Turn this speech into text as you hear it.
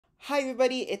Hi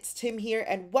everybody, it's Tim here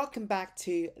and welcome back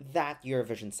to That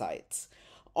Eurovision Site.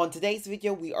 On today's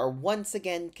video, we are once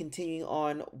again continuing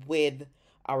on with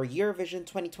our Eurovision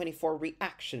 2024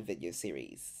 reaction video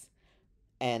series.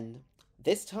 And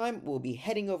this time, we'll be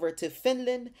heading over to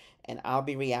Finland and I'll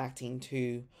be reacting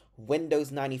to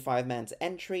windows95man's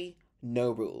entry,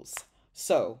 No Rules.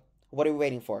 So, what are we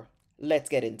waiting for? Let's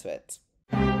get into it.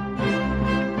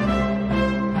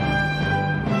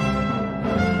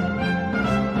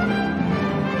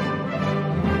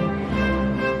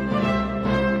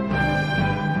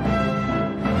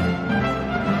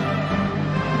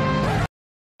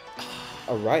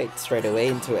 Alright, straight away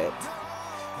into it.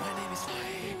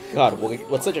 God,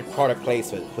 what's such a product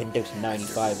placement?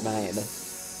 windows95man.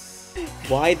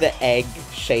 Why the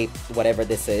egg-shaped whatever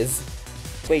this is?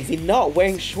 Wait, is he not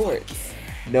wearing shorts?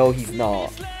 No, he's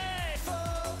not.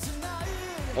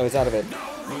 Oh, he's out of it.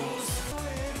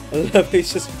 I love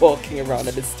he's just walking around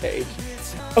on the stage.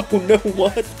 Oh no,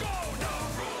 what?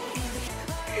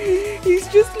 He's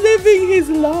just living his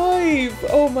life!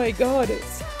 Oh my god.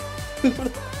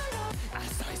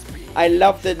 I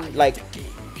love the, like,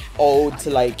 ode to,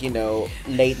 like, you know,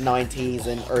 late 90s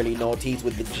and early noughties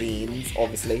with the jeans,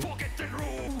 obviously.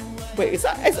 Wait, is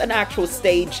that an actual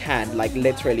stage hand, like,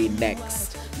 literally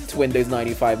next to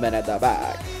windows95man at the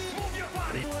back?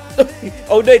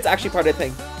 Oh no, it's actually part of the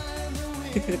thing.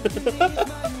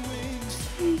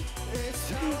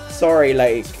 Sorry,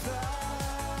 like,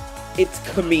 it's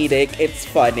comedic, it's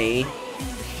funny.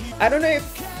 I don't know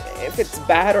if it's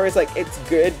bad or it's, like, it's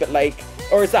good, but, like,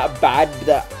 or is that bad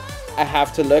that I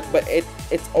have to look, but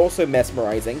it's also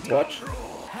mesmerizing to watch.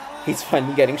 He's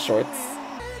finally getting shorts.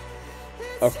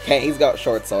 Okay, he's got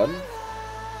shorts on.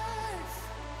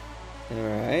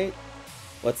 Alright.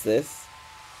 What's this?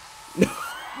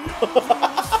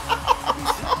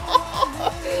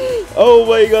 Oh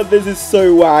my god, this is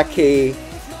so wacky.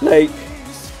 Like,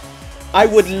 I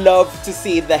would love to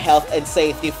see the health and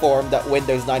safety form that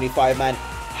windows95man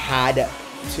had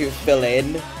to fill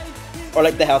in. Or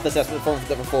like the health assessment form for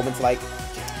the performance, like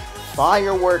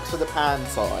fireworks with the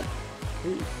pants on.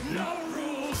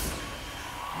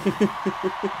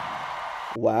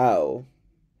 Wow.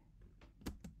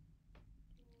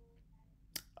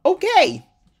 Okay.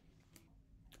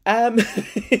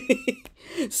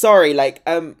 Sorry, like,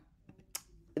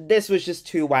 this was just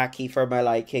too wacky for my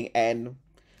liking, and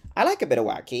I like a bit of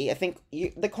wacky. I think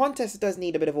the contest does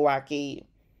need a bit of a wacky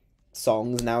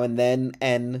songs now and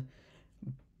then,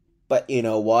 but you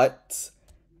know what?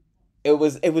 It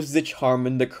was the charm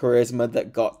and the charisma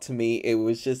that got to me. It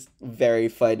was just very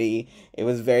funny. It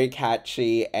was very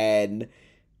catchy, and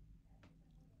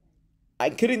I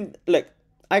can't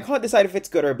decide if it's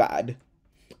good or bad.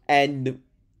 And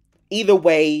either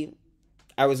way,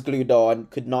 I was glued on,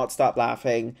 could not stop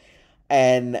laughing.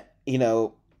 And, you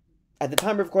know, at the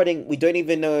time of recording, we don't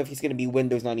even know if he's going to be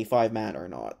windows95man or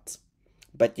not.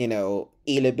 But, you know,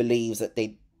 Ela believes that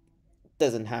they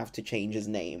doesn't have to change his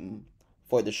name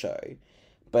for the show.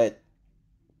 But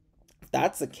if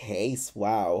that's the case,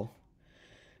 wow.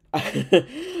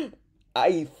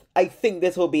 I think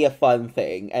this will be a fun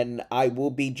thing, and I will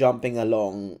be jumping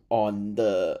along on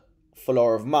the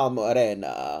floor of Malmö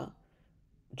Arena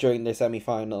during the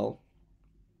semi-final.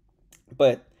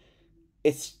 But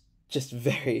it's just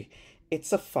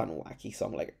it's a fun, wacky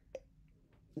song. Like,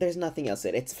 there's nothing else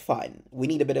in it. It's fun. We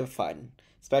need a bit of fun,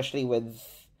 especially with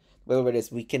whatever it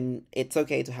is. It's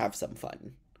okay to have some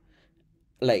fun.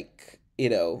 Like, you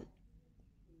know,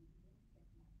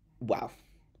 wow.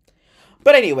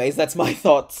 But anyways, that's my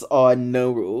thoughts on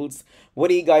No Rules. What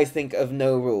do you guys think of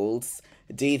No Rules?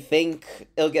 Do you think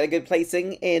it'll get a good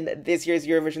placing in this year's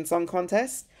Eurovision Song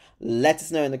Contest? Let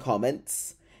us know in the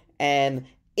comments. And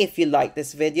if you like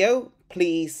this video,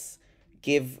 please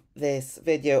give this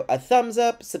video a thumbs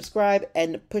up, subscribe,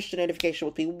 and push the notification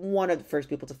will be one of the first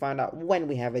people to find out when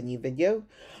we have a new video.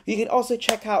 You can also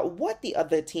check out what the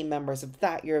other team members of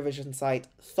That Eurovision Site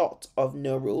thought of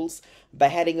No Rules by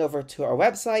heading over to our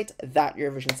website,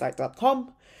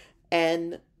 thateurovisionsite.com.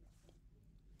 And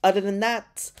other than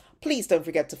that, please don't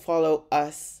forget to follow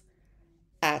us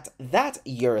at That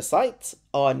Eurosite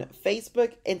on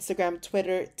Facebook, Instagram,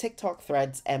 Twitter, TikTok,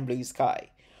 Threads, and Blue Sky.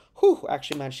 Whew,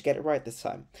 actually managed to get it right this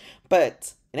time.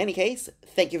 But in any case,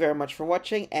 thank you very much for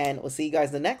watching, and we'll see you guys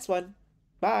in the next one.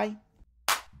 Bye!